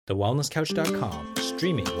TheWellnessCouch.com,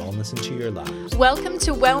 streaming wellness into your lives. Welcome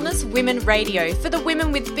to Wellness Women Radio for the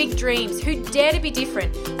women with big dreams who dare to be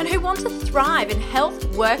different and who want to thrive in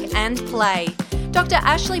health, work and play. Dr.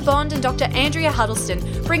 Ashley Bond and Dr. Andrea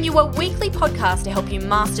Huddleston bring you a weekly podcast to help you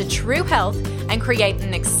master true health and create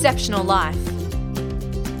an exceptional life.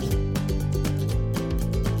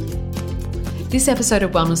 This episode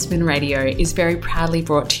of Wellness Women Radio is very proudly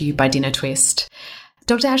brought to you by Dinner Twist.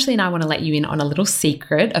 Dr. Ashley and I want to let you in on a little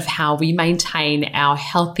secret of how we maintain our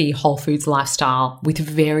healthy whole foods lifestyle with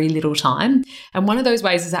very little time. And one of those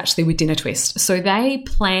ways is actually with Dinner Twist. So they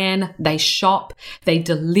plan, they shop, they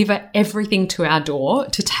deliver everything to our door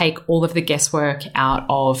to take all of the guesswork out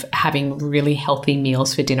of having really healthy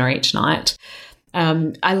meals for dinner each night.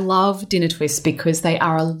 I love Dinner Twist because they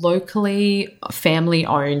are a locally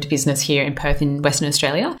family-owned business here in Perth in Western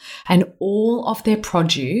Australia, and all of their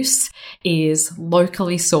produce is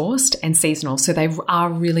locally sourced and seasonal. So they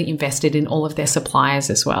are really invested in all of their suppliers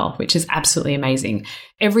as well, which is absolutely amazing.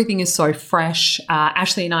 Everything is so fresh.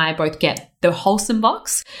 Ashley and I both get the Wholesome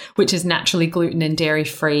box, which is naturally gluten and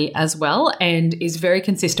dairy-free as well, and is very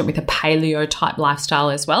consistent with a paleo-type lifestyle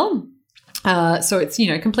as well. So it's,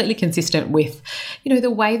 completely consistent with, the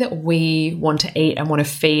way that we want to eat and want to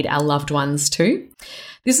feed our loved ones too.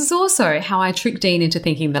 This is also how I tricked Dean into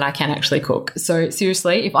thinking that I can actually cook. So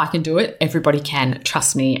seriously, if I can do it, everybody can,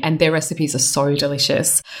 trust me. And their recipes are so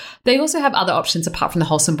delicious. They also have other options apart from the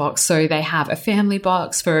Wholesome box. So they have a family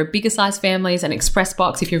box for bigger size families, an express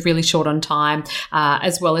box if you're really short on time,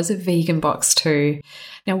 as well as a vegan box too.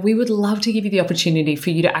 Now, we would love to give you the opportunity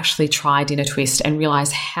for you to actually try Dinner Twist and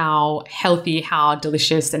realize how healthy, how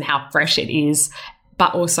delicious and how fresh it is,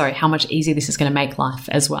 but also how much easier this is going to make life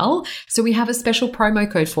as well. So we have a special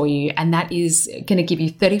promo code for you, and that is going to give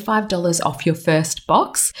you $35 off your first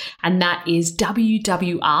box, and that is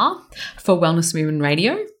WWR for Wellness Women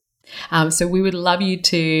Radio. So we would love you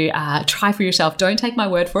to try for yourself. Don't take my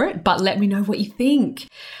word for it, but let me know what you think.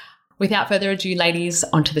 Without further ado, ladies,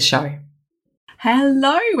 onto the show.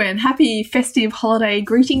 Hello and happy festive holiday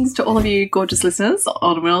greetings to all of you gorgeous listeners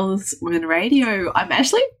on Wellness Women Radio. I'm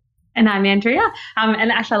Ashley. And I'm Andrea.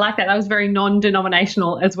 And Ash, I like that. That was very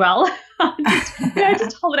non-denominational as well.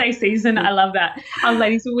 Just holiday season. I love that.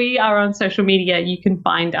 Ladies, we are on social media. You can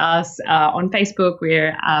find us on Facebook.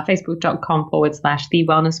 We're facebook.com/The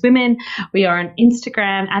Wellness Women. We are on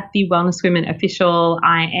Instagram at The Wellness Women Official.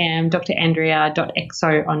 I am Dr.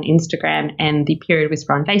 Andrea.exo on Instagram and The Period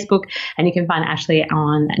Whisperer on Facebook. And you can find Ashley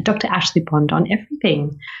on Dr. Ashley Bond on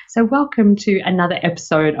everything. So welcome to another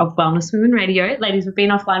episode of Wellness Women Radio. Ladies, we've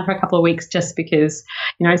been offline for a couple of weeks just because,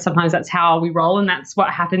 sometimes that's how we roll and that's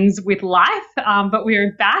what happens with life. But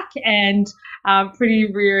we're back and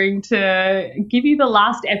pretty rearing to give you the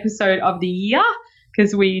last episode of the year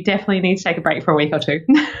because we definitely need to take a break for a week or two.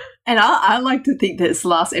 And I like to think that it's the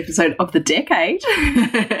last episode of the decade.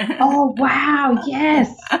 Oh, wow.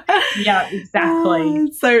 Yes. Yeah,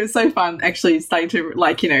 exactly. So fun actually starting to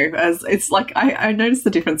as it's like I noticed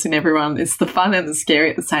the difference in everyone. It's the fun and the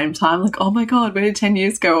scary at the same time. Like, oh my God, where did 10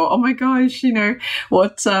 years go? Oh my gosh,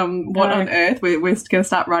 what on earth? We're going to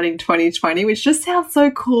start writing 2020, which just sounds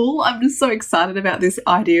so cool. I'm just so excited about this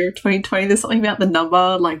idea of 2020. There's something about the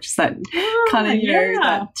number, like just that kind of,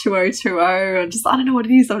 that 2020. I don't know what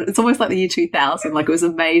it is. It's almost like the year 2000. Like it was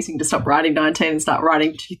amazing to stop writing 19 and start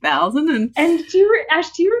writing 2000. And do you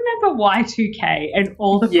remember Y2K and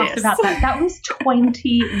all the fuss about that? That was 20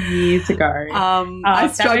 years ago. I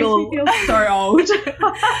struggle. That makes me feel so old.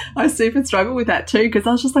 I super struggle with that too because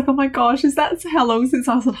I was just like, oh my gosh, is that how long since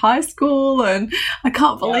I was in high school? And I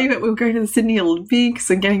can't believe it. We were going to the Sydney Olympics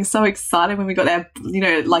and getting so excited when we got our,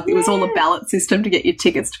 it was all a ballot system to get your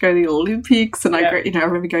tickets to go to the Olympics. And I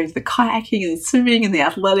remember going to the kayaking and the swimming and the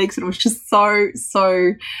athletics. And it was just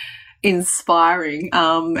so inspiring.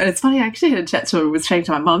 And it's funny, I actually had a chat to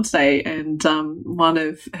my mum today, and one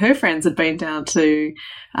of her friends had been down to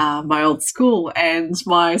my old school, and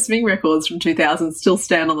my swimming records from 2000 still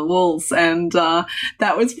stand on the walls, and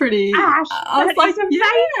that was pretty. Ash, I was like,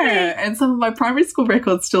 yeah, and some of my primary school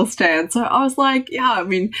records still stand. So I was like, yeah. I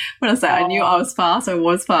mean, when I say I knew I was fast. I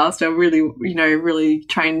really, really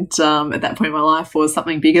trained at that point in my life for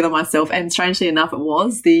something bigger than myself. And strangely enough, it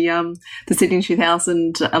was the Sydney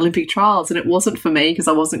 2000 Olympic trials, and it wasn't for me because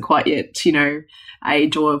I wasn't quite yet,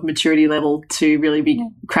 age or maturity level to really be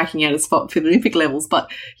cracking out a spot for the Olympic levels.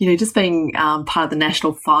 But, just being part of the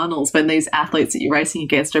national finals when these athletes that you're racing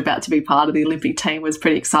against are about to be part of the Olympic team was a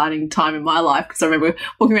pretty exciting time in my life because I remember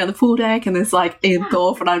walking around the pool deck and there's like Ian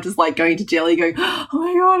Thorpe and I'm just like going to jelly going, oh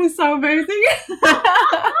my God, it's so amazing.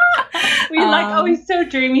 We're like, oh, he's so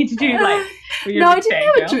dreamy to do like No, I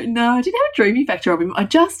didn't have a dreamy factor of him. I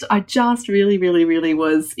just really, really, really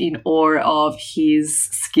was in awe of his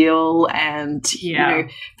skill, and you know,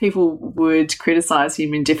 people would criticize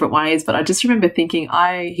him in different ways, but I just remember thinking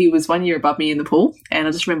he was 1 year above me in the pool, and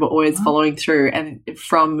I just remember always following through, and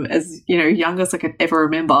from as young as I could ever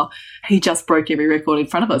remember, he just broke every record in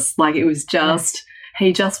front of us. Like, it was just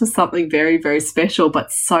he just was something very, very special,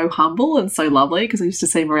 but so humble and so lovely, because I used to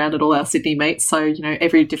see him around at all our Sydney meets. So,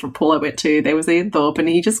 every different pool I went to, there was Ian Thorpe, and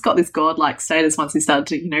he just got this godlike status once he started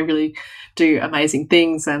to, really do amazing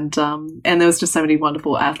things. And there was just so many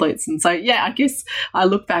wonderful athletes. And so, yeah, I guess I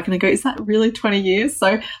look back and I go, is that really 20 years?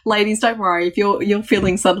 So, ladies, don't worry if you're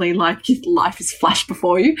feeling suddenly like life is flashed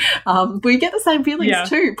before you. We get the same feelings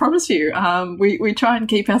too, promise you. We try and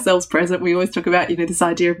keep ourselves present. We always talk about, this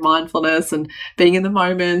idea of mindfulness and being in the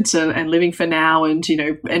moment and living for now, and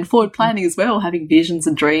and forward planning as well, having visions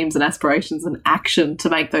and dreams and aspirations and action to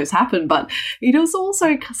make those happen. But it is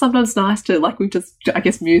also sometimes nice to, like we've just, I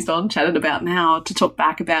guess, chatted about now, to talk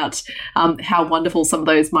back about how wonderful some of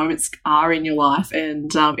those moments are in your life,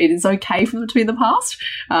 and it is okay for them to be in the past.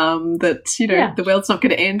 The world's not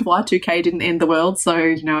going to end. Y2K didn't end the world,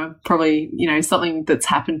 so probably something that's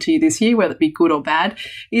happened to you this year, whether it be good or bad,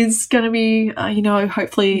 is going to be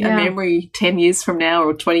hopefully a memory 10 years from now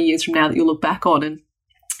or 20 years from now that you'll look back on, and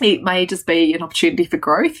it may just be an opportunity for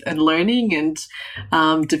growth and learning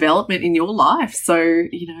and development in your life. So,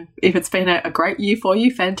 if it's been a great year for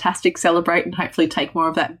you, fantastic, celebrate, and hopefully take more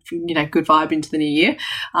of that, good vibe into the new year.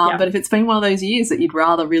 But if it's been one of those years that you'd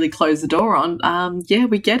rather really close the door on,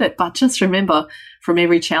 we get it. But just remember, from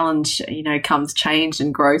every challenge, comes change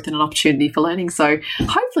and growth and an opportunity for learning. So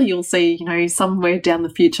hopefully you'll see, somewhere down the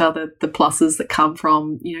future, the pluses that come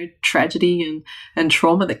from, tragedy and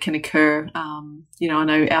trauma that can occur. I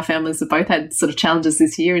know our families have both had sort of challenges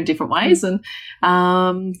this year in different ways, and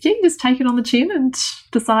you just take it on the chin and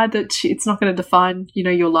decide that it's not going to define,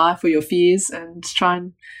 your life or your fears, and try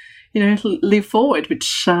and, live forward,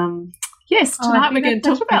 which, yes, tonight we're going to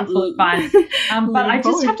talk about fun. But I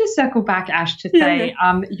just have to circle back, Ash, to say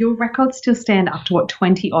your records still stand up to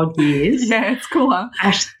 20-odd years. Yeah, it's cool, huh?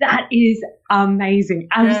 Ash, that is amazing.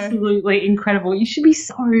 Absolutely incredible. You should be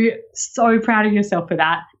so proud of yourself for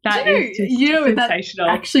that. That is just sensational.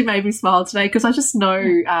 That actually made me smile today, because I just know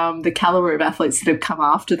the calibre of athletes that have come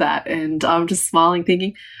after that, and I'm just smiling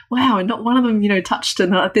thinking, wow, and not one of them, touched,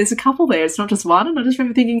 and there's a couple there. It's not just one, and I just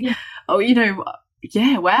remember thinking,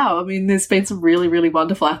 wow. I mean, there's been some really, really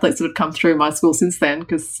wonderful athletes that have come through my school since then,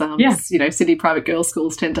 because, Sydney private girls'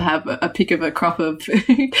 schools tend to have a pick of a crop of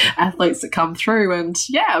athletes that come through. And,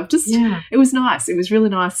 it was nice. It was really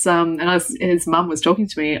nice. And as Mum was talking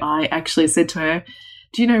to me, I actually said to her,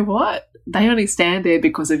 do you know what? They only stand there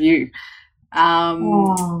because of you.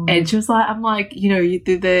 And she was like, I'm like,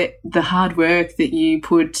 the hard work that you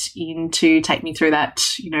put in to take me through that,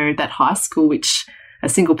 that high school, which a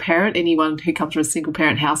single parent, anyone who comes from a single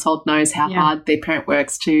parent household knows how hard their parent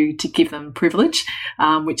works to give them privilege,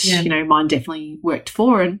 which, mine definitely worked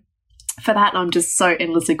for. And for that, I'm just so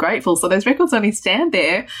endlessly grateful. So those records only stand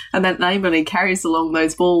there, and that name only carries along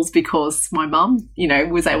those walls because my mum,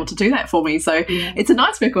 was able to do that for me. So it's a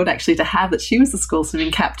nice record actually to have, that she was the school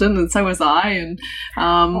swimming captain and so was I. And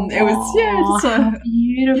it was, just a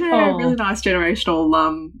beautiful, really nice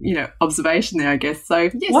generational, observation there, I guess. So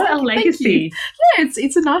yes, what a legacy. Yeah,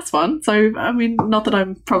 it's a nice one. So, I mean, not that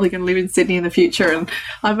I'm probably going to live in Sydney in the future, and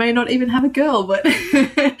I may not even have a girl, but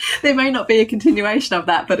there may not be a continuation of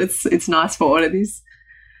that, but it's nice for what it is.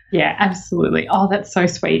 Yeah, absolutely. Oh, that's so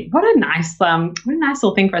sweet. What a nice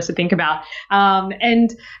little thing for us to think about.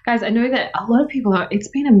 And guys, I know that a lot of people it's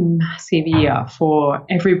been a massive year for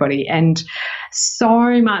everybody, and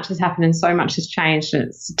so much has happened and so much has changed, and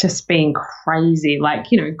it's just been crazy, like,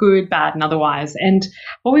 good, bad, and otherwise. And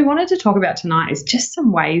what we wanted to talk about tonight is just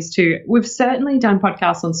some ways we've certainly done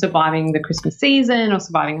podcasts on surviving the Christmas season or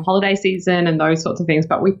surviving the holiday season and those sorts of things,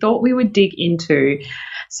 but we thought we would dig into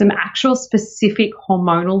some actual specific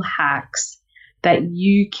hormonal hacks that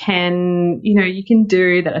you can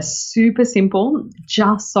do that are super simple,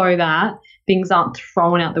 just so that things aren't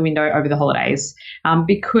thrown out the window over the holidays.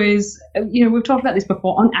 Because, we've talked about this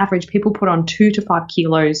before. On average, people put on 2 to 5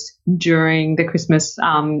 kilos during the Christmas,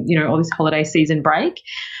 or this holiday season break.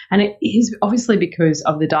 And it is obviously because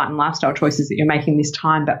of the diet and lifestyle choices that you're making this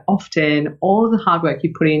time, but often all of the hard work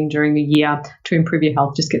you put in during the year to improve your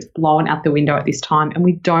health just gets blown out the window at this time, and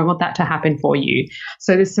we don't want that to happen for you.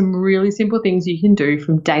 So there's some really simple things you can do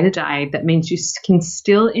from day to day that means you can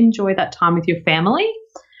still enjoy that time with your family,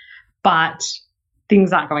 but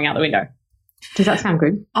things aren't going out the window. Does that sound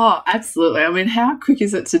good? Oh, absolutely. I mean, how quick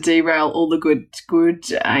is it to derail all the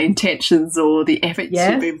good intentions or the effort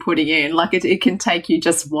you've been putting in? Like it can take you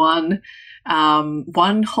just one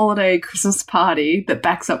holiday Christmas party that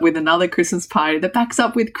backs up with another Christmas party that backs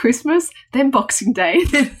up with Christmas, then Boxing Day,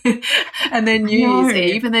 and then New Year's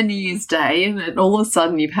Eve, and then New Year's Day, and all of a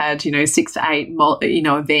sudden you've had 6 to 8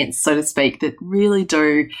 events, so to speak, that really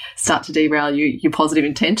do start to derail your positive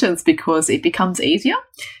intentions, because it becomes easier.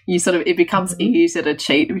 It becomes easier to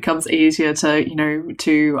cheat. It becomes easier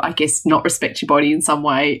to I guess not respect your body in some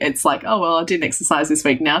way. It's like, oh well, I didn't exercise this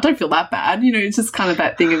week. Now I don't feel that bad. It's just kind of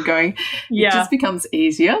that thing of going. It just becomes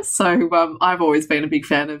easier. So I've always been a big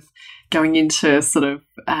fan of going into sort of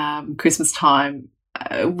Christmas time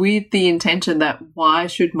with the intention that why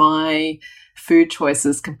should my food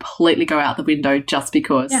choices completely go out the window just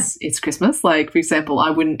because it's Christmas? Like, for example, I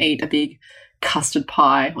wouldn't eat a big custard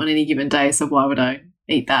pie on any given day, so why would I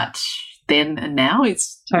eat that then and now? It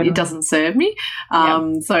doesn't serve me.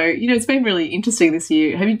 So it's been really interesting this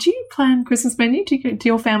year. Do you plan Christmas menu? Do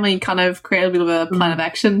your family kind of create a bit of a plan of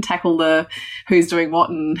action, tackle the who's doing what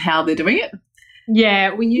and how they're doing it?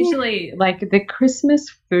 Yeah, we usually like the Christmas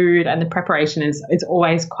food and the preparation is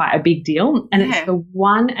always quite a big deal, and it's the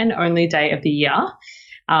one and only day of the year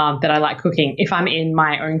that I like cooking if I'm in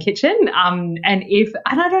my own kitchen. And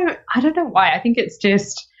I don't know why. I think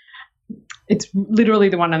it's literally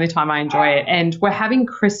the one only time I enjoy it. And we're having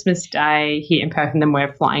Christmas Day here in Perth, and then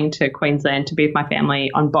we're flying to Queensland to be with my family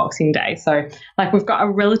on Boxing Day. So, like, we've got a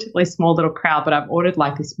relatively small little crowd, but I've ordered,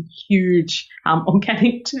 like, this huge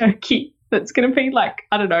organic turkey that's going to be, like,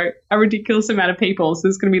 I don't know, a ridiculous amount of people. So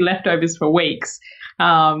there's going to be leftovers for weeks.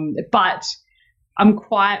 But I'm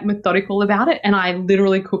quite methodical about it, and I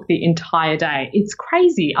literally cook the entire day. It's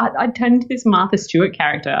crazy. I turn into this Martha Stewart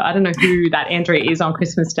character. I don't know who that Andrea is on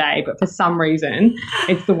Christmas Day, but for some reason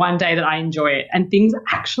it's the one day that I enjoy it, and things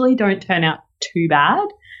actually don't turn out too bad.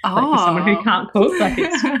 Like, for someone who can't cook, like,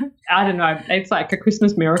 it's, I don't know, it's like a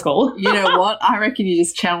Christmas miracle. You know what? I reckon you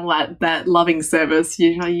just channel that loving service.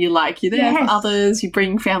 You're there for others. You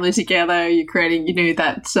bring family together. You're creating,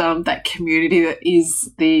 that community that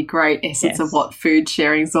is the great essence of what food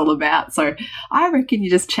sharing is all about. So I reckon you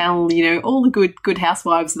just channel, all the good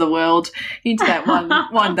housewives of the world into that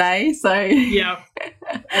one day. So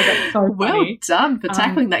that's so well done for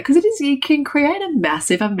tackling that, because it can create a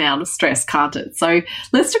massive amount of stress, can't it? So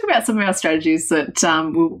let's talk about some of our strategies that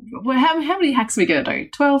how many hacks are we going to do?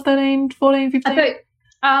 12, 13, 14, 15?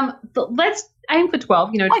 Let's aim for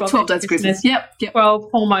 12. 12 days Christmas. Yep.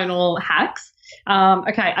 12 hormonal hacks.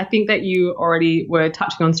 Okay, I think that you already were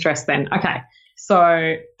touching on stress then. Okay,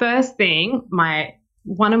 so first thing,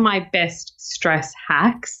 one of my best stress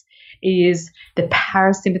hacks is the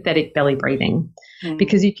parasympathetic belly breathing,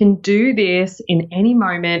 because you can do this in any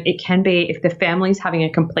moment. It can be if the family's having a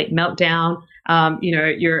complete meltdown,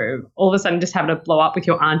 you're all of a sudden just having a blow up with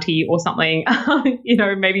your auntie or something,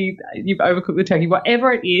 maybe you've overcooked the turkey,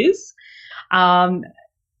 whatever it is,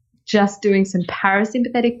 just doing some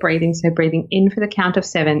parasympathetic breathing. So breathing in for the count of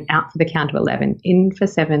 7, out for the count of 11, in for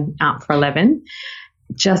 7, out for 11.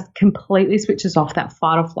 Just completely switches off that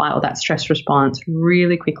fight or flight or that stress response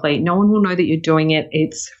really quickly. No one will know that you're doing it.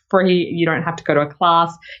 It's free. You don't have to go to a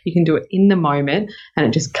class. You can do it in the moment, and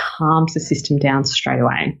it just calms the system down straight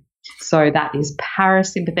away. So that is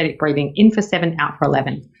parasympathetic breathing, in for 7, out for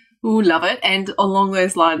 11. Ooh, love it. And along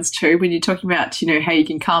those lines too, when you're talking about, how you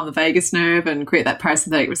can calm the vagus nerve and create that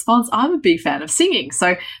parasympathetic response, I'm a big fan of singing.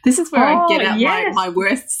 So this is where I get out my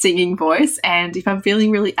worst singing voice. And if I'm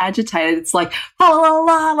feeling really agitated, it's like, la, la,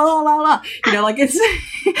 la, la, la, la.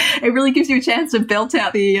 It really gives you a chance to belt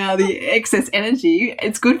out the excess energy.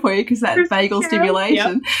 It's good for you because that vagal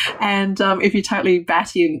stimulation. Yep. And if you're totally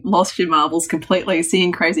batty and lost your marbles completely,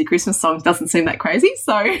 singing crazy Christmas songs doesn't seem that crazy.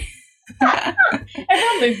 So...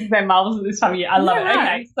 Everyone loses their marbles at this time of year. I love it.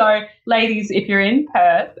 Okay, so ladies, if you're in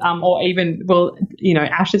Perth, or even,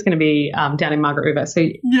 Ash is going to be down in Margaret River, so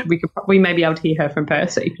we may be able to hear her from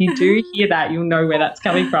Perth. So if you do hear that, you'll know where that's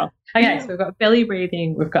coming from. Okay, so we've got belly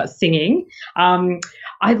breathing, we've got singing.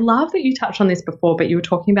 I love that you touched on this before, but you were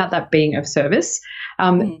talking about that being of service.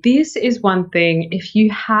 This is one thing, if you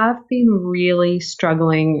have been really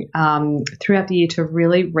struggling throughout the year to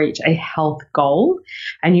really reach a health goal,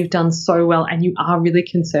 and you've done so well and you are really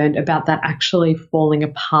concerned about that actually falling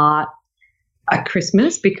apart at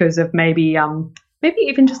Christmas because of maybe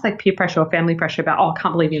even just like peer pressure or family pressure about, I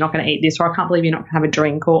can't believe you're not going to eat this, or I can't believe you're not going to have a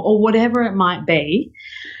drink, or whatever it might be,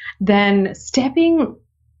 then stepping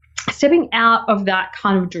stepping out of that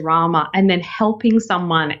kind of drama and then helping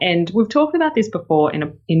someone. And we've talked about this before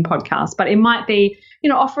in podcasts, but it might be,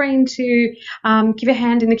 offering to give a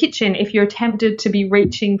hand in the kitchen if you're tempted to be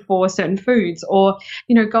reaching for certain foods, or,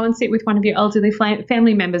 go and sit with one of your elderly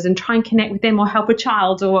family members and try and connect with them, or help a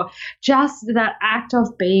child, or just that act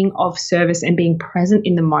of being of service and being present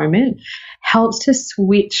in the moment helps to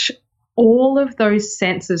switch all of those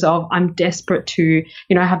senses of I'm desperate to,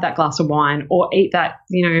 have that glass of wine or eat that,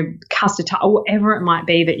 custard tart or whatever it might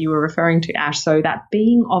be that you were referring to, Ash. So that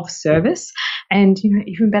being of service, and,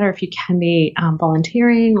 even better if you can be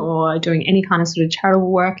volunteering or doing any kind of sort of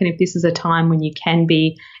charitable work. And if this is a time when you can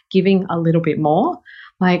be giving a little bit more,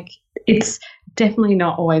 like it's definitely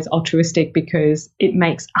not always altruistic because it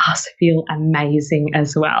makes us feel amazing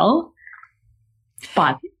as well.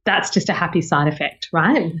 But that's just a happy side effect,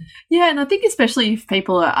 right? Yeah, and I think especially if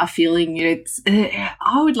people are feeling,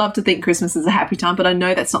 I would love to think Christmas is a happy time, but I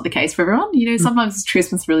know that's not the case for everyone. Sometimes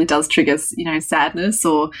Christmas really does trigger, sadness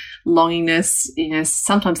or longingness,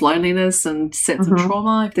 sometimes loneliness and sense of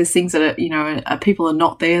trauma. If there's things that are, people are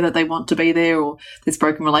not there that they want to be there, or there's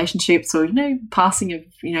broken relationships, or, passing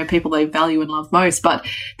of, people they value and love most. But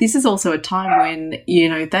this is also a time when,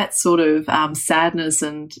 that sort of sadness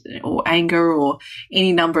or anger or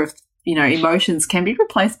any number of emotions can be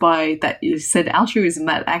replaced by that, you said, altruism,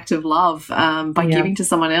 that act of love. By giving to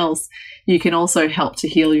someone else, you can also help to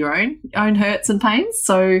heal your own hurts and pains.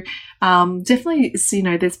 So definitely,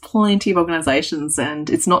 there's plenty of organisations, and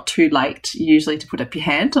it's not too late usually to put up your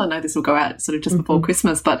hand. I know this will go out sort of just before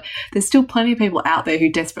Christmas, but there's still plenty of people out there who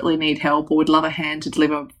desperately need help or would love a hand to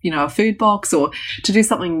deliver, a food box or to do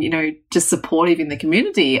something, just supportive in the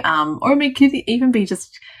community. Or it could even be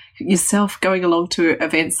just yourself going along to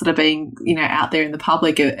events that are being, out there in the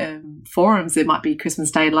public forums. There might be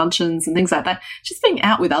Christmas Day luncheons and things like that. Just being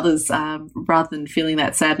out with others rather than feeling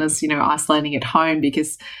that sadness, isolating at home,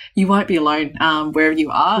 because you won't be alone wherever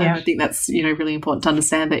you are. Yeah. And I think that's, really important to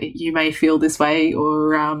understand that you may feel this way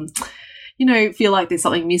or, feel like there's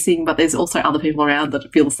something missing, but there's also other people around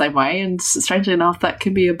that feel the same way. And strangely enough, that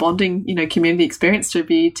can be a bonding, community experience to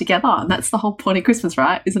be together. And that's the whole point of Christmas,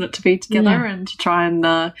 right? Isn't it? To be together and to try and,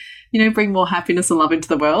 bring more happiness and love into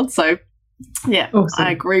the world. So, yeah, awesome. I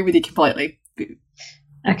agree with you completely.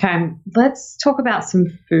 Okay, let's talk about some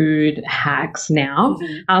food hacks now.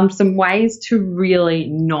 Some ways to really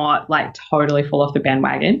not totally fall off the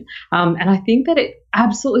bandwagon. And I think that it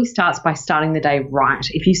absolutely starts by starting the day right.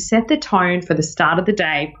 If you set the tone for the start of the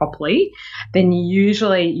day properly, then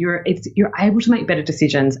usually you're able to make better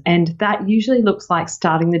decisions. And that usually looks like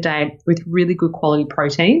starting the day with really good quality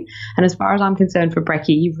protein. And as far as I'm concerned for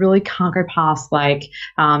brekkie, you really can't go past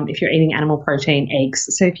if you're eating animal protein, eggs.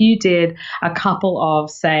 So if you did a couple of,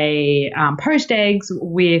 say, poached eggs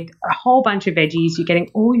with a whole bunch of veggies, you're getting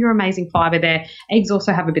all your amazing fiber there. Eggs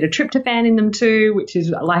also have a bit of tryptophan in them too, which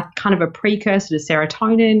is kind of a precursor to serotonin.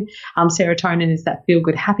 Serotonin is that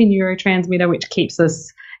feel-good, happy neurotransmitter, which keeps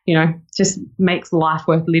us, just makes life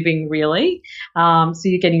worth living, really. So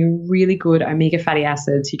you're getting really good omega fatty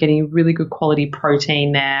acids. You're getting really good quality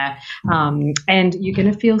protein there. And you're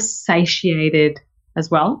going to feel satiated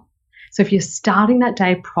as well. So if you're starting that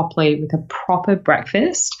day properly with a proper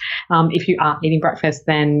breakfast, if you are eating breakfast,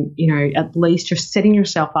 then, at least you're setting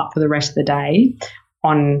yourself up for the rest of the day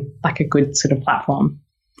on a good sort of platform.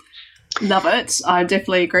 Love it. I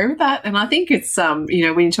definitely agree with that. And I think it's, when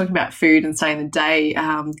you're talking about food and starting the day,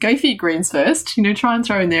 go for your greens first. Try and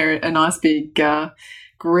throw in there a nice big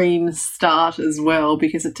green start as well,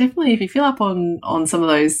 because it definitely, if you fill up on some of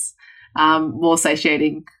those more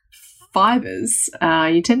satiating fibers,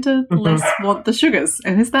 you tend to less want the sugars.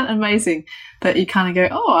 And isn't that amazing that you kind of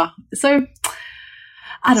go, so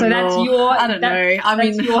I don't know. I don't know. I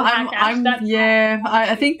mean,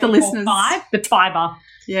 I think the listeners, the fiber.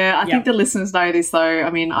 Yeah, I think the listeners know this, though.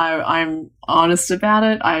 I mean, I'm honest about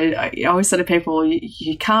it. I always say to people,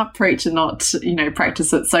 you can't preach and not,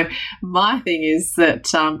 practice it. So my thing is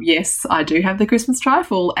that, yes, I do have the Christmas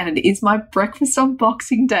trifle, and it is my breakfast on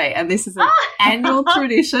Boxing Day, and this is an annual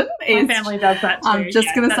tradition. My family does that too. I'm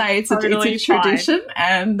just going to say it's a tradition,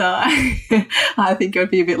 and I think it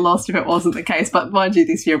would be a bit lost if it wasn't the case. But mind you,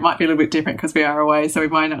 this year it might be a little bit different because we are away, so we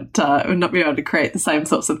might not be able to create the same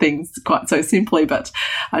sorts of things quite so simply. But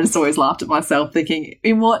I just always laughed at myself thinking,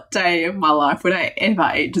 in what day of my life would I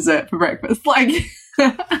ever eat dessert for breakfast?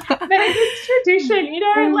 It's tradition,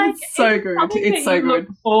 it's so good. It's so good. Look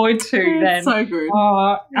forward to then. So good.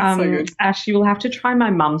 So good. Ash, you will have to try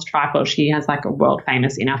my mum's trifle. She has a world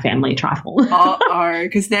famous in our family trifle.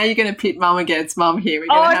 Because now you're going to pit mum against mum here. We're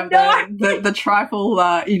going to have the trifle,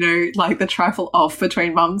 the trifle off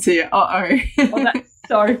between mums here. Well, that's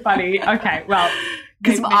so funny. Okay, well.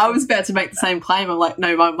 Because I was about to make the same claim. I'm like,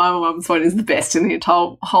 no, my mum's one is the best in the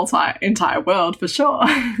entire world, for sure.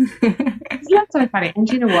 Isn't that so funny? And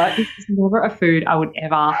do you know what? This is never a food I would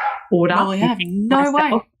ever order. No, I have. No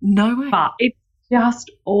way. No way. But it's just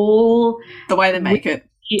all... the way they make it.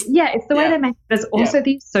 Yeah, it's the way they make it. There's also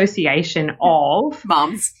the association of...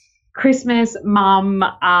 mums. Christmas, mum,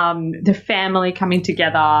 the family coming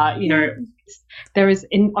together. You know, there is...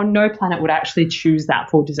 on no planet would actually choose that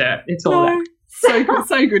for dessert. It's all that.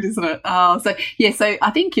 So good, isn't it? So I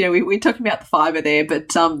think, you know, we're talking about the fibre there, but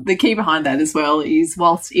the key behind that as well is,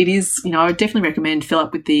 whilst it is, you know, I would definitely recommend fill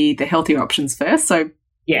up with the healthier options first. So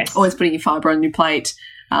yes, always putting your fibre on your plate.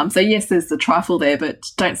 So yes, there's the trifle there, but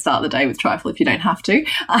don't start the day with trifle if you don't have to.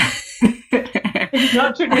 It's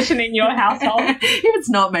not tradition in your household. If it's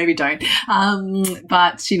not, maybe don't.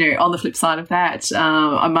 But, you know, on the flip side of that,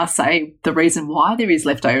 I must say the reason why there is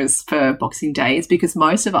leftovers for Boxing Day is because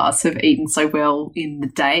most of us have eaten so well in the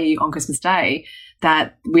day on Christmas Day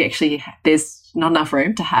that we actually, there's not enough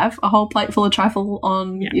room to have a whole plate full of trifle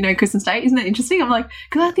on, you know, Christmas Day. Isn't that interesting? I'm like,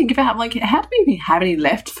 because I think about, I'm like, how do we even have any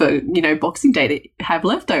left for, you know, Boxing Day to have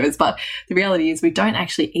leftovers? But the reality is we don't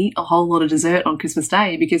actually eat a whole lot of dessert on Christmas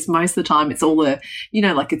Day because most of the time it's all the, you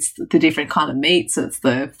know, like it's the different kind of meats, it's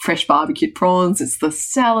the fresh barbecued prawns, it's the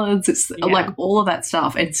salads, it's like all of that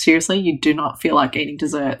stuff. And seriously, you do not feel like eating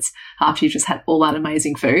desserts after you've just had all that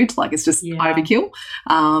amazing food. Like it's just overkill.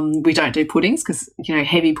 We don't do puddings because, you know,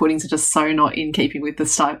 heavy puddings are just so not in keeping with the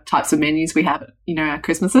types of menus we have at, you know, our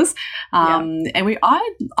Christmases. And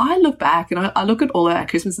I look back and I look at all our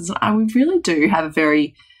Christmases and we really do have a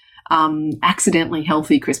very accidentally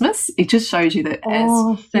healthy Christmas. It just shows you that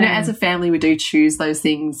as a family we do choose those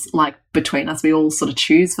things, like between us we all sort of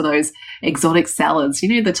choose for those exotic salads, you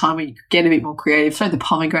know, the time when you get a bit more creative, throw the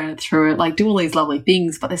pomegranate through it, like do all these lovely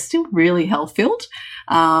things, but they're still really health filled.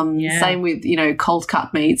 Same with, you know, cold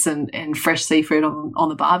cut meats and fresh seafood on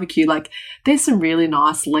the barbecue. Like there's some really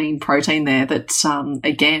nice lean protein there that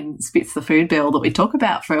again spits the food bill that we talk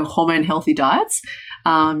about for hormone healthy diets.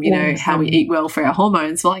 You know, how we eat well for our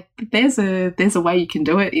hormones. Like there's a way you can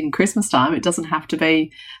do it in Christmas time. It doesn't have to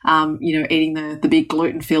be, you know, eating the big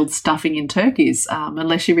gluten-filled stuffing in turkeys,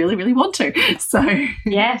 unless you really, really want to. So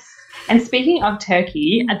yes. And speaking of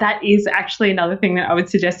turkey, that is actually another thing that I would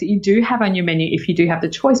suggest that you do have on your menu if you do have the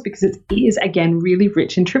choice, because it is, again, really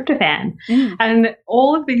rich in tryptophan. And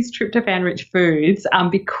all of these tryptophan-rich foods,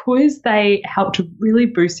 because they help to really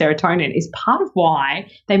boost serotonin, is part of why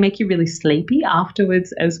they make you really sleepy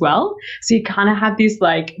afterwards as well. So you kind of have this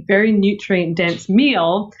like very nutrient-dense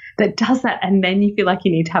meal that does that, and then you feel like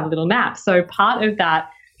you need to have a little nap. So part of that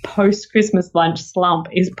post-Christmas lunch slump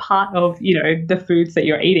is part of, you know, the foods that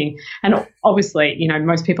you're eating. And obviously, you know,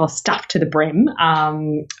 most people are stuffed to the brim,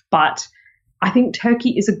 but I think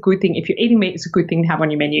turkey is a good thing. If you're eating meat, it's a good thing to have on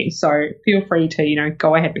your menu. So feel free to, you know,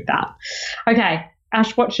 go ahead with that. Okay,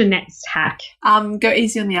 Ash, what's your next hack? Go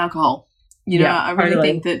easy on the alcohol. You know, I really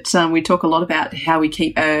think that we talk a lot about how we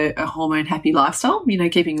keep a hormone-happy lifestyle, you know,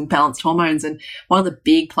 keeping balanced hormones. And one of the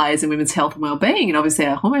big players in women's health and well-being, and obviously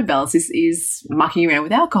our hormone balance, is mucking around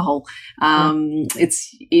with alcohol.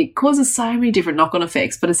 It causes so many different knock-on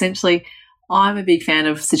effects, but essentially I'm a big fan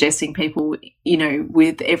of suggesting people, you know,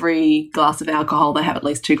 with every glass of alcohol, they have at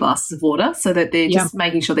least 2 glasses of water, so that they're just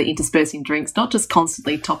making sure they're interspersing drinks, not just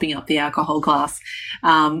constantly topping up the alcohol glass,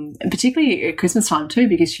 and particularly at Christmas time too,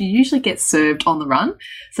 because you usually get served on the run.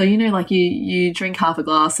 So, you know, like you drink half a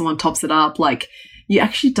glass, someone tops it up, like you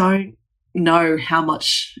actually don't know how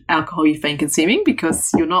much alcohol you've been consuming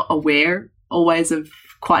because you're not aware always of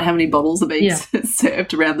quite how many bottles are being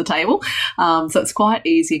served around the table. So it's quite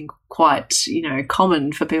easy and quite, you know,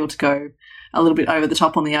 common for people to go a little bit over the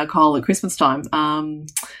top on the alcohol at Christmas time. And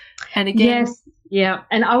again... Yes, yeah.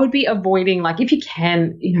 And I would be avoiding, like, if you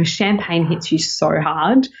can, you know, champagne hits you so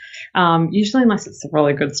hard, usually unless it's the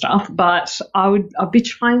really good stuff, but I'd be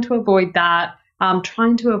trying to avoid that.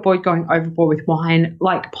 Trying to avoid going overboard with wine,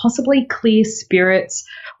 like possibly clear spirits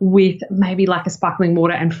with maybe like a sparkling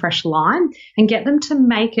water and fresh lime, and get them to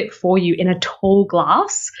make it for you in a tall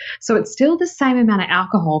glass. So it's still the same amount of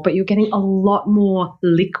alcohol, but you're getting a lot more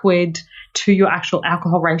liquid to your actual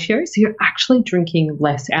alcohol ratio. So you're actually drinking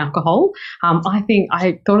less alcohol. I think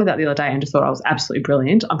I thought of that the other day and just thought I was absolutely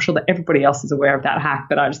brilliant. I'm sure that everybody else is aware of that hack,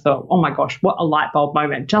 but I just thought, oh my gosh, what a light bulb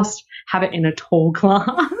moment. Just have it in a tall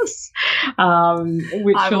glass.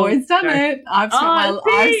 which I've always done it. I've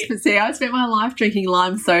spent my life drinking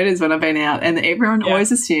lime sodas when I've been out, and everyone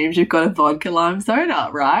always assumes you've got a vodka lime soda,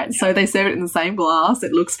 right? Yeah. So they serve it in the same glass.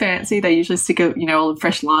 It looks fancy. They usually stick a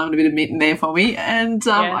fresh lime and a bit of mint in there for me, and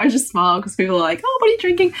I just smile because people are like, "Oh, what are you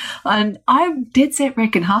drinking?" And I dead set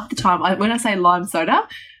reckon half the time when I say lime soda,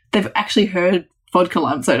 they've actually heard vodka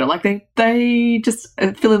lime soda. Like they just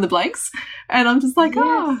fill in the blanks, and I'm just like,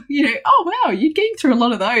 oh wow, you're getting through a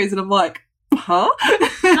lot of those, and I'm like, huh?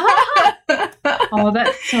 Oh,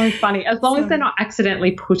 that's so funny. As long as they're not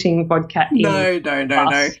accidentally putting vodka in. No.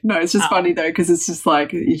 It's just funny though, because it's just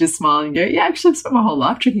like you just smile and go, yeah, actually I've spent my whole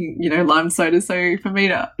life drinking, lime soda. So for me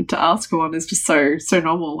to ask for one is just so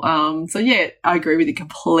normal. So yeah, I agree with you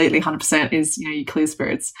completely. 100% is your clear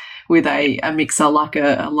spirits with a mixer like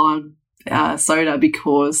a lime soda,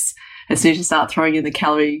 because as soon as you start throwing in the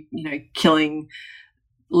calorie, killing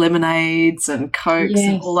lemonades and cokes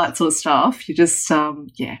and all that sort of stuff, you just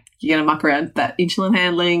you're gonna muck around that insulin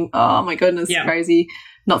handling. Oh my goodness, crazy.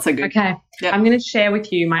 Not so good. Okay. Yep. I'm going to share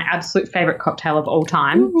with you my absolute favorite cocktail of all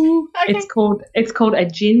time. Okay. It's called a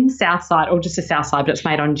gin Southside, or just a Southside, but it's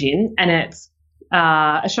made on gin, and it's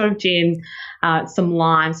a shot of gin, some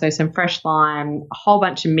lime, so some fresh lime, a whole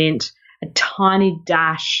bunch of mint, a tiny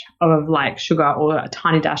dash of like sugar, or a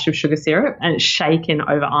tiny dash of sugar syrup, and it's shaken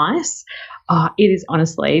over ice. It is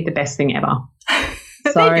honestly the best thing ever.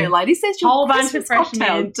 So there you go, ladies. There's your whole bunch of fresh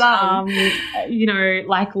mint,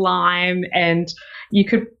 like lime, and you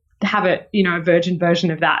could have it, a virgin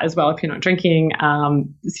version of that as well if you're not drinking.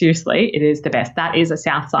 Seriously, it is the best. That is a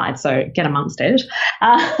Southside, so get amongst it.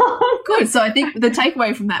 Good. So I think the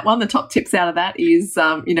takeaway from that one, the top tips out of that is,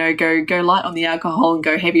 go light on the alcohol and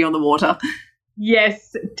go heavy on the water.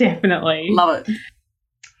 Yes, definitely. Love it.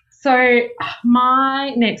 So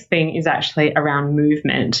my next thing is actually around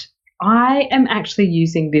movement. I am actually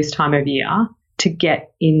using this time of year to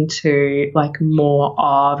get into like more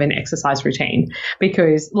of an exercise routine,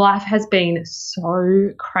 because life has been so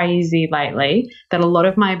crazy lately that a lot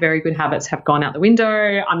of my very good habits have gone out the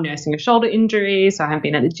window. I'm nursing a shoulder injury, so I haven't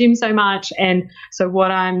been at the gym so much. And so what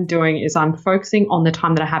I'm doing is I'm focusing on the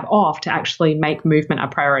time that I have off to actually make movement a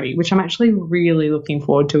priority, which I'm actually really looking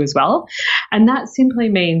forward to as well. And that simply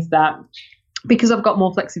means that because I've got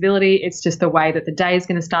more flexibility, it's just the way that the day is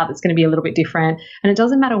going to start that's going to be a little bit different. And it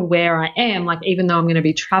doesn't matter where I am, like even though I'm going to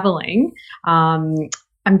be traveling, I'm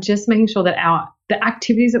just making sure that the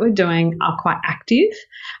activities that we're doing are quite active,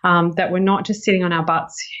 that we're not just sitting on our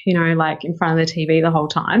butts, like in front of the TV the whole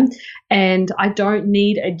time. And I don't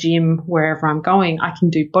need a gym wherever I'm going. I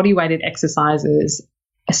can do body-weighted exercises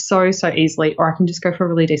so easily, or I can just go for a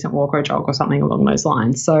really decent walk or jog or something along those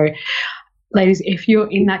lines. So ladies, if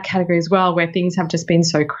you're in that category as well, where things have just been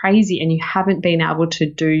so crazy and you haven't been able to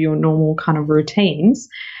do your normal kind of routines,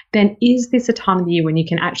 then is this a time of the year when you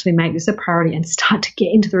can actually make this a priority and start to get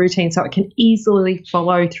into the routine so it can easily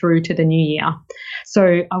follow through to the new year?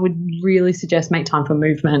 So I would really suggest make time for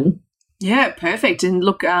movement. Yeah, perfect. And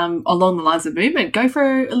look, along the lines of movement, go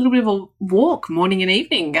for a little bit of a walk morning and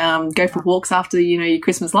evening. Go for walks after, your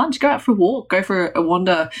Christmas lunch. Go out for a walk. Go for a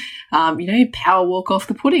wander, power walk off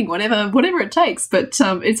the pudding, whatever it takes. But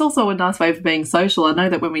it's also a nice way for being social. I know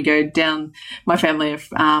that when we go down, my family are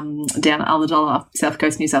down Ulladulla, South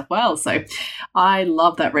Coast, New South Wales. So I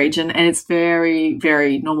love that region, and it's very,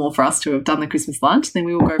 very normal for us to have done the Christmas lunch. Then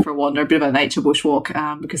we will go for a wander, a bit of a nature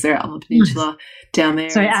bushwalk, because they're out on the peninsula down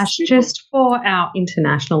there. So Ash, just for our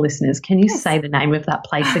international listeners, can you say the name of that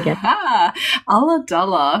place again?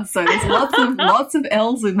 Ulladulla. So there's lots of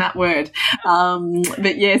L's in that word.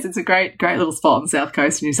 But yes, it's a great little spot on the South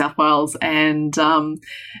Coast of New South Wales, and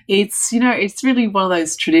it's really one of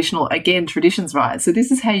those traditions, right? So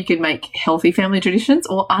this is how you can make healthy family traditions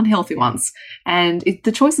or unhealthy ones, and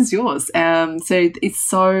the choice is yours. So it's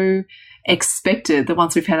so expected that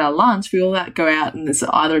once we've had our lunch, we all go out and there's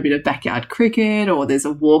either a bit of backyard cricket, or there's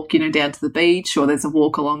a walk, down to the beach, or there's a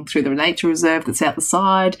walk along through the nature reserve that's out the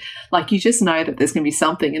side. Like, you just know that there's going to be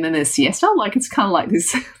something. And then there's siesta. Like, it's kind of like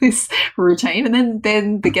this routine. And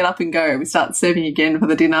then the get up and go. We start serving again for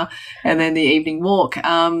the dinner, and then the evening walk.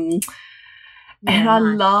 And I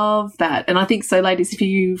love that. And I think so, ladies, if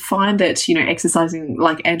you find that, exercising,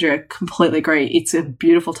 like Andrea, completely agree, it's a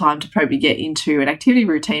beautiful time to probably get into an activity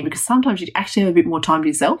routine, because sometimes you actually have a bit more time to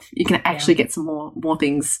yourself. You can actually get some more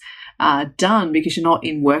things done, because you're not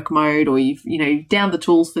in work mode, or you've down the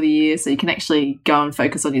tools for the year, so you can actually go and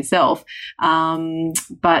focus on yourself.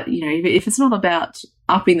 But if it's not about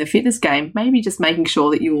upping the fitness game, maybe just making sure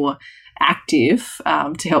that you're active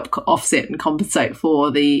to help offset and compensate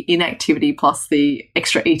for the inactivity plus the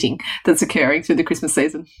extra eating that's occurring through the Christmas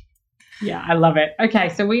season. Yeah, I love it. Okay,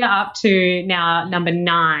 so we are up to now number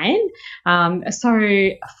 9. So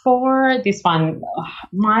for this one,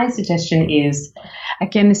 my suggestion is,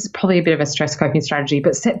 again, this is probably a bit of a stress coping strategy,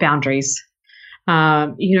 but set boundaries.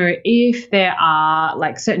 If there are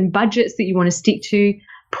like certain budgets that you want to stick to,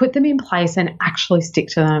 put them in place and actually stick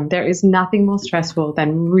to them. There is nothing more stressful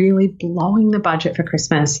than really blowing the budget for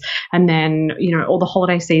Christmas and then, all the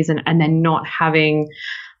holiday season and then not having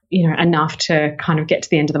enough to kind of get to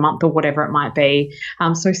the end of the month or whatever it might be.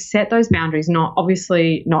 So set those boundaries, not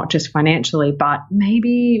just financially, but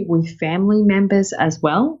maybe with family members as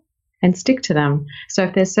well, and stick to them. So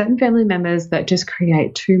if there's certain family members that just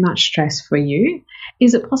create too much stress for you,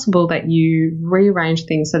 is it possible that you rearrange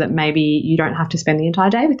things so that maybe you don't have to spend the entire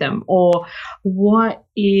day with them? Or what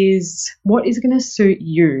is going to suit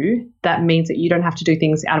you that means that you don't have to do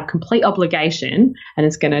things out of complete obligation and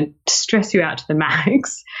it's going to stress you out to the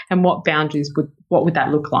max? And what boundaries would that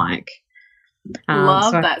look like?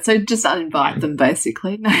 Love that. So just uninvite them,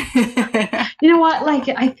 basically. You know what? Like,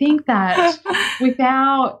 I think that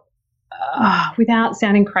without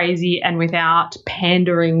sounding crazy and without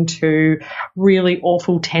pandering to really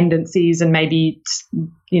awful tendencies and maybe,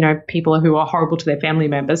 people who are horrible to their family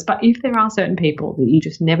members. But if there are certain people that you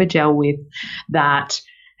just never gel with, that,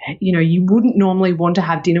 you wouldn't normally want to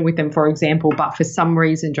have dinner with them, for example, but for some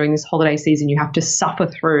reason during this holiday season, you have to suffer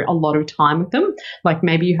through a lot of time with them. Like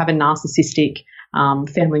maybe you have a narcissistic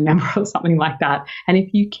family member or something like that. And if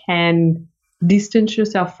you can distance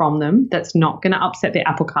yourself from them, that's not going to upset the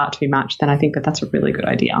apple cart too much, then I think that's a really good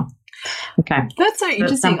idea. Okay. That's so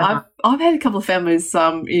interesting. I've had a couple of families,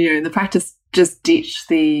 in the practice just ditch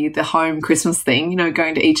the home Christmas thing,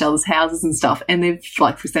 going to each other's houses and stuff. And they've,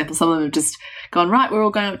 like, for example, some of them have just gone, right, we're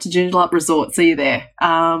all going up to Joondalup Resort, see you there.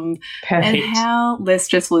 Perfect. And how less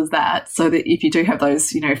stressful is that? So that if you do have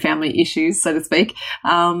those, family issues, so to speak,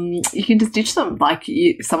 you can just ditch them. Like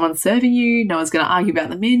someone's serving you, no one's going to argue about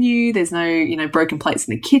the menu. There's no, broken plates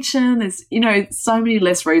in the kitchen. There's, so many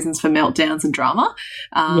less reasons for meltdowns and drama.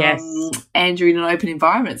 Yes. And you're in an open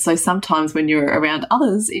environment. So sometimes when you're around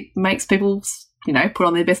others, it makes people put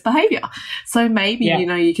on their best behaviour. So maybe,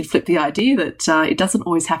 you could flip the idea that it doesn't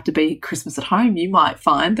always have to be Christmas at home. You might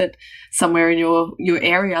find that somewhere in your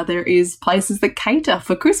area there is places that cater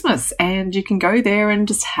for Christmas and you can go there and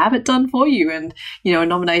just have it done for you. And, a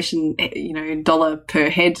nomination, dollar per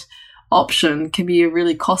head option can be a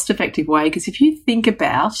really cost-effective way, because if you think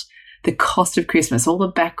about the cost of Christmas, all the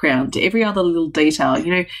background, every other little detail,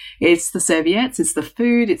 it's the serviettes, it's the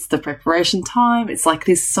food, it's the preparation time. It's like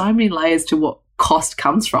there's so many layers to what cost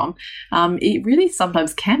comes from. It really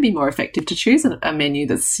sometimes can be more effective to choose a menu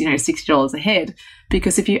that's, $60 a head,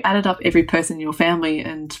 because if you added up every person in your family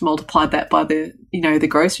and multiplied that by the, the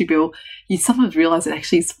grocery bill, you sometimes realize it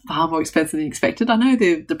actually is far more expensive than expected. I know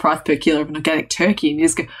the price per kilo of an organic turkey, and you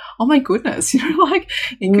just go, oh my goodness, like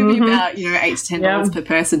it could be about, $8 to $10 per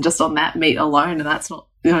person just on that meat alone, and that's not,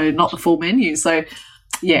 not the full menu. So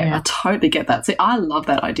yeah, I totally get that. So I love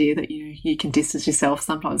that idea that you can distance yourself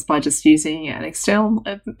sometimes by just using an external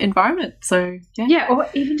environment. So yeah, or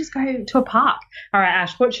even just go to a park. All right,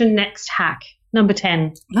 Ash, what's your next hack? Number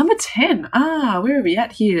 10. Number 10. Where are we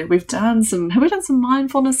at here? Have we done some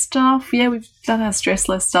mindfulness stuff? Yeah, we've done our stress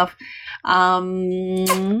less stuff.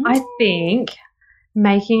 I think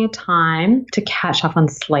making a time to catch up on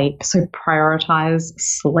sleep. So prioritize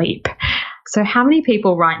sleep. So how many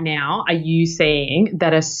people right now are you seeing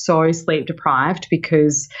that are so sleep deprived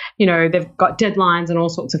because, they've got deadlines and all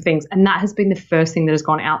sorts of things, and that has been the first thing that has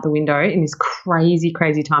gone out the window in this crazy,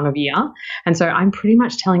 crazy time of year. And so I'm pretty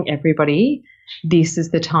much telling everybody this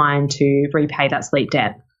is the time to repay that sleep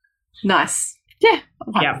debt. Nice. Yeah.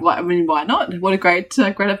 Why not? What a great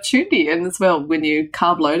opportunity. And as well, when you're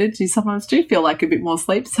carb loaded, you sometimes do feel like a bit more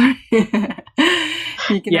sleep. So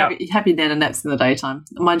you can have your nana naps in the daytime.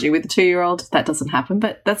 Mind you, with a 2-year-old, that doesn't happen,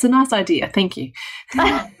 but that's a nice idea. Thank you.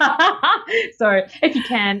 So if you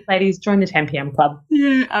can, ladies, join the 10 p.m. club.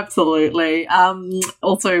 Yeah, absolutely.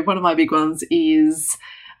 Also, one of my big ones is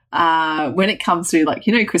when it comes to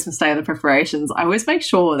Christmas Day and the preparations, I always make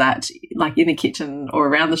sure that in the kitchen or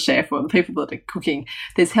around the chef or the people that are cooking,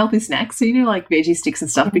 there's healthy snacks, so like veggie sticks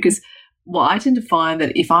and stuff, because I tend to find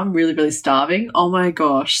that if I'm really, really starving, oh my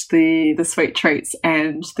gosh, the sweet treats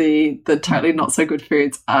and the totally not so good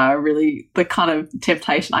foods are really the kind of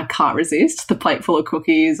temptation I can't resist. The plate full of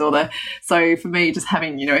cookies so for me, just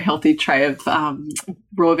having, a healthy tray of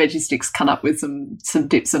raw veggie sticks cut up with some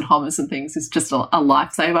dips and hummus and things is just a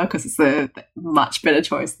lifesaver, because it's a much better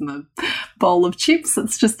choice than the bowl of chips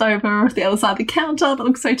that's just over the other side of the counter that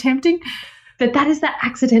looks so tempting. But that is that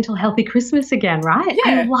accidental healthy Christmas again, right?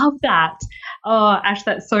 Yeah. I love that. Oh, Ash,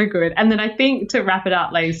 that's so good. And then I think to wrap it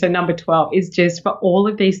up, ladies, so number 12 is just for all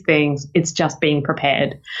of these things, it's just being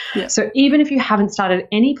prepared. Yeah. So even if you haven't started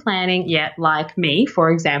any planning yet, like me,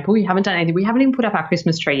 for example, you haven't done anything, we haven't even put up our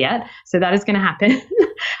Christmas tree yet, so that is going to happen.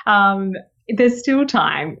 There's still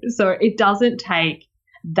time. So it doesn't take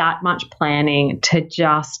that much planning to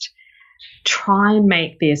just try and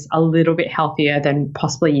make this a little bit healthier than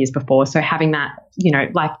possibly years before. So having that,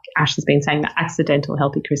 like Ash has been saying, that accidental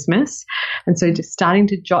healthy Christmas. And so just starting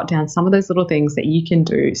to jot down some of those little things that you can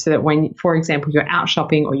do so that when, for example, you're out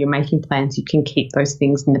shopping or you're making plans, you can keep those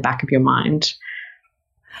things in the back of your mind.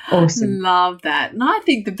 Awesome. Love that. And I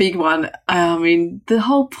think the big one, the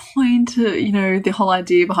whole point, the whole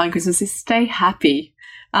idea behind Christmas is stay happy.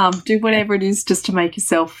 Do whatever it is just to make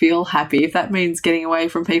yourself feel happy. If that means getting away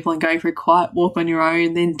from people and going for a quiet walk on your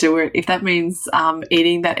own, then do it. If that means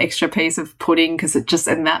eating that extra piece of pudding because it just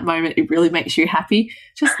in that moment it really makes you happy,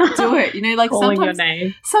 just do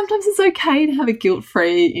it. Sometimes it's okay to have a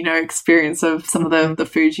guilt-free, experience of some of the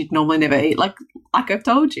foods you'd normally never eat. Like I've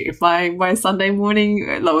told you, my Sunday morning,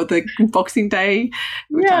 with the Boxing Day,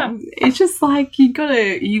 it's just like you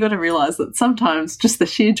gotta realize that sometimes just the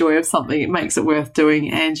sheer joy of something, it makes it worth doing.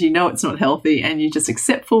 And it's not healthy and you just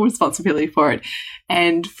accept full responsibility for it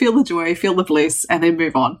and feel the joy, feel the bliss, and then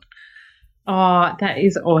move on. Oh, that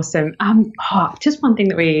is awesome. Just one thing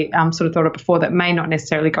that we sort of thought of before that may not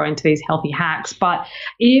necessarily go into these healthy hacks, but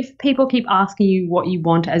if people keep asking you what you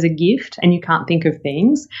want as a gift and you can't think of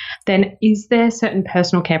things, then is there certain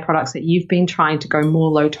personal care products that you've been trying to go more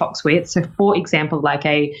low tox with? So, for example, like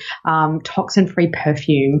a toxin-free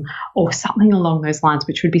perfume or something along those lines,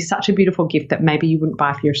 which would be such a beautiful gift that maybe you wouldn't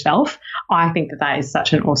buy for yourself. I think that is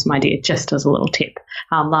such an awesome idea, just as a little tip.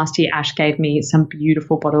 Last year, Ash gave me some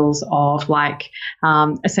beautiful bottles of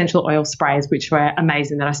essential oil sprays, which were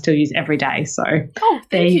amazing, that I still use every day. So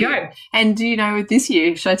there you go. And do you know this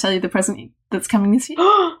year, should I tell you the present that's coming this year?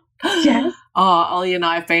 Yes. Oh, Ollie and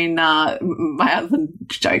I have been, my husband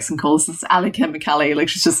jokes and calls this Ali Chemicali, like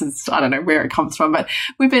she's just, I don't know where it comes from, but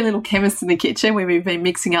we've been little chemists in the kitchen where we've been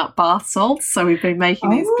mixing up bath salts. So we've been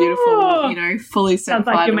making these beautiful, fully certified. Sounds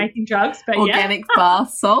like you're making drugs, but organic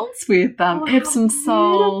bath salts with Epsom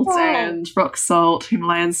salt and rock salt,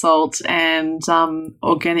 Himalayan salt, and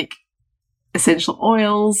organic essential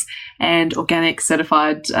oils and organic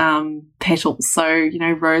certified petals, so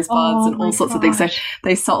rosebuds and all sorts of things. So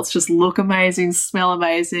these salts just look amazing, smell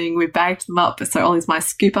amazing. We've bagged them up, so Ollie's my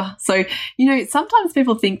scooper. So sometimes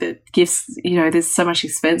people think that gifts, there's so much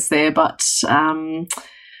expense there, but I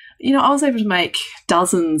was able to make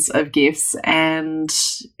dozens of gifts and,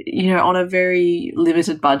 on a very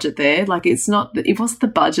limited budget there. Like it wasn't the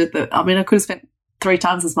budget that, I could have spent 3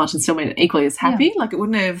 times as much and still been equally as happy. Yeah. Like it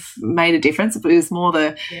wouldn't have made a difference. It was more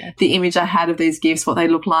the image I had of these gifts, what they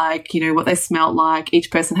look like, what they smelled like.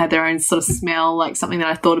 Each person had their own sort of smell, like something that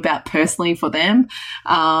I thought about personally for them.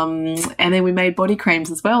 And then we made body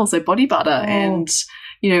creams as well, so body butter and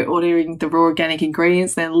ordering the raw organic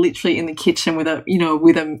ingredients, then literally in the kitchen with a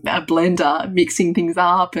blender, mixing things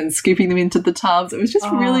up and scooping them into the tubs. It was just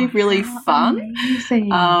really, really fun.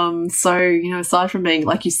 So, aside from being,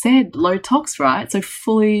 like you said, low tox, right? So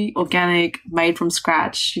fully organic, made from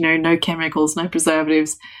scratch, no chemicals, no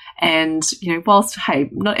preservatives. And, whilst, hey,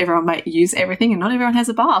 not everyone might use everything and not everyone has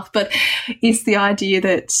a bath, but it's the idea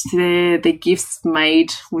that they're gifts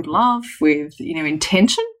made with love, with,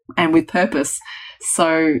 intention and with purpose.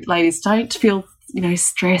 So, ladies, don't feel,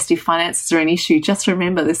 stressed if finances are an issue. Just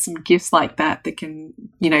remember there's some gifts like that can,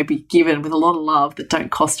 be given with a lot of love that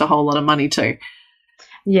don't cost a whole lot of money too.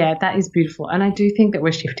 Yeah, that is beautiful. And I do think that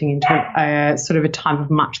we're shifting into a sort of a time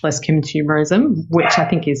of much less consumerism, which I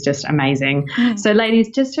think is just amazing. So,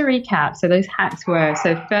 ladies, just to recap, so those hacks were,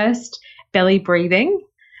 first, belly breathing.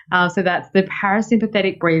 So that's the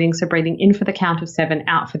parasympathetic breathing, so breathing in for the count of 7,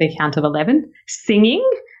 out for the count of 11. Singing.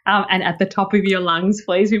 And at the top of your lungs,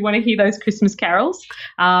 please. We want to hear those Christmas carols.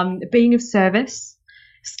 Being of service,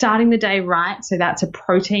 starting the day right. So that's a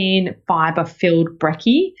protein, fibre-filled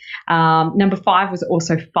brekkie. Number 5 was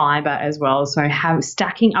also fibre as well. So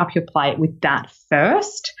stacking up your plate with that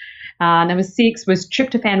first. Number 6 was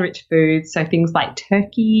tryptophan-rich foods, so things like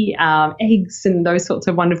turkey, eggs, and those sorts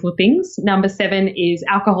of wonderful things. Number 7 is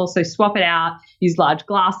alcohol, so swap it out, use large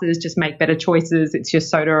glasses, just make better choices. It's your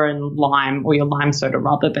soda and lime, or your lime soda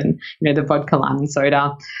rather than, the vodka lime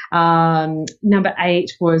soda. Number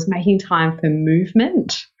 8 was making time for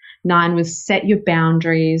movement. 9 was set your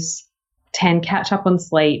boundaries. 10, catch up on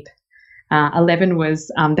sleep. 11 was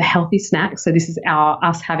the healthy snacks. So this is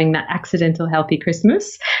us having that accidental healthy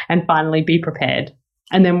Christmas. And finally, be prepared.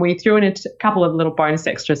 And then we threw in a couple of little bonus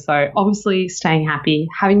extras. So obviously staying happy,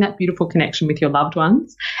 having that beautiful connection with your loved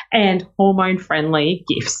ones, and hormone-friendly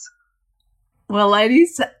gifts. Well,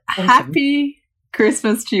 ladies, happy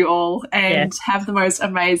Christmas to you all, and have the most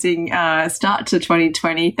amazing start to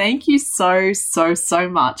 2020. Thank you so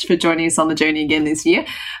much for joining us on the journey again this year.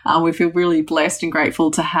 We feel really blessed and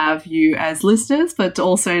grateful to have you as listeners, but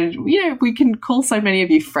also, we can call so many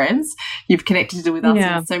of you friends. You've connected with us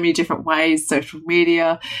in so many different ways, social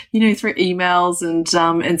media, through emails, and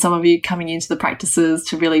some of you coming into the practices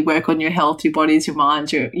to really work on your health, your bodies, your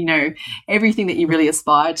mind, your, everything that you really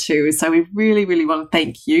aspire to. So we really, really want to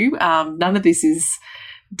thank you. None of this is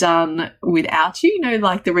done without you.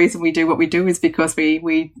 Like the reason we do what we do is because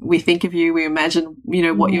we think of you, we imagine,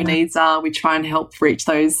 what your needs are. We try and help reach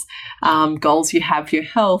those goals you have for your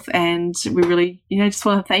health. And we really, just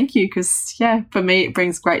want to thank you because, for me, it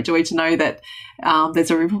brings great joy to know that there's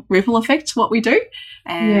a ripple effect to what we do,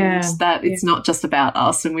 and that it's not just about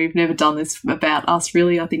us. And we've never done this about us,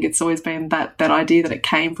 really. I think it's always been that idea that it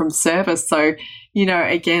came from service. So,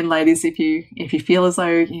 again, ladies, if you feel as though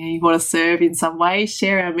you want to serve in some way,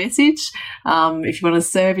 share our message. If you want to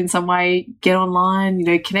serve in some way, get online,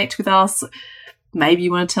 connect with us. Maybe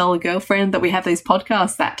you want to tell a girlfriend that we have these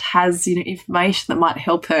podcasts that has, information that might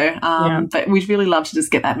help her. But we'd really love to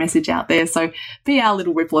just get that message out there. So be our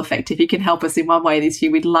little ripple effect. If you can help us in one way this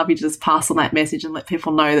year, we'd love you to just pass on that message and let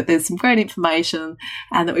people know that there's some great information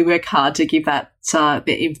and that we work hard to give that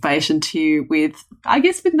the information to you with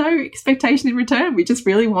no expectation in return. We just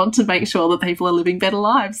really want to make sure that people are living better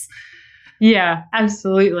lives. Yeah,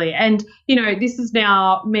 absolutely. And, this is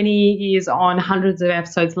now many years on, hundreds of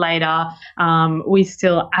episodes later. We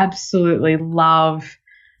still absolutely love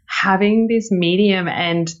having this medium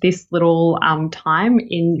and this little time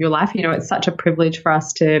in your life. It's such a privilege for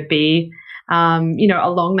us to be,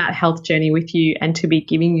 along that health journey with you and to be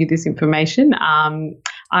giving you this information.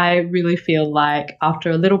 I really feel like after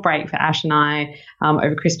a little break for Ash and I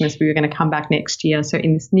over Christmas, we were going to come back next year. So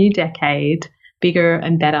in this new decade, bigger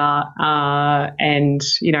and better, and,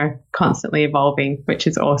 constantly evolving, which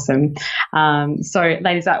is awesome. So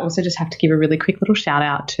ladies, I also just have to give a really quick little shout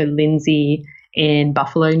out to Lindsay in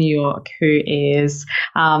Buffalo, New York, who is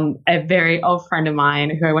a very old friend of mine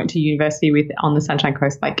who I went to university with on the Sunshine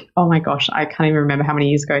Coast. Like, oh my gosh, I can't even remember how many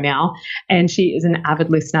years ago now. And she is an avid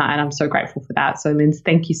listener, and I'm so grateful for that. So Linz,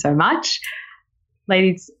 thank you so much.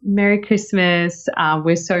 Ladies, Merry Christmas.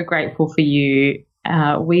 We're so grateful for you.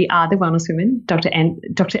 We are the Wellness Women, Dr.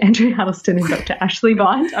 Andrea Huddleston and Dr. Ashley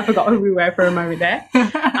Bond. I forgot who we were for a moment there.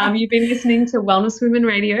 You've been listening to Wellness Women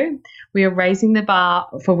Radio. We are raising the bar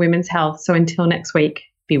for women's health. So until next week,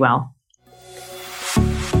 be well.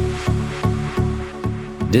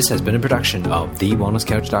 This has been a production of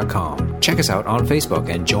TheWellnessCouch.com. Check us out on Facebook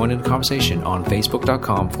and join in the conversation on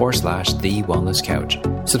Facebook.com/The Wellness Couch.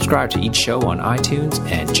 Subscribe to each show on iTunes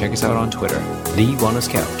and check us out on Twitter. The Wellness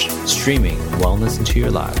Couch, streaming wellness into your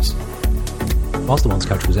lives. Whilst the Wellness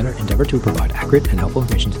Couch presenter endeavor to provide accurate and helpful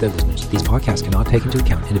information to their listeners, these podcasts cannot take into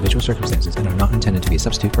account individual circumstances and are not intended to be a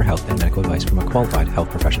substitute for health and medical advice from a qualified health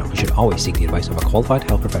professional. You should always seek the advice of a qualified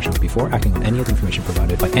health professional before acting on any of the information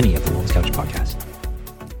provided by any of the Wellness Couch podcasts.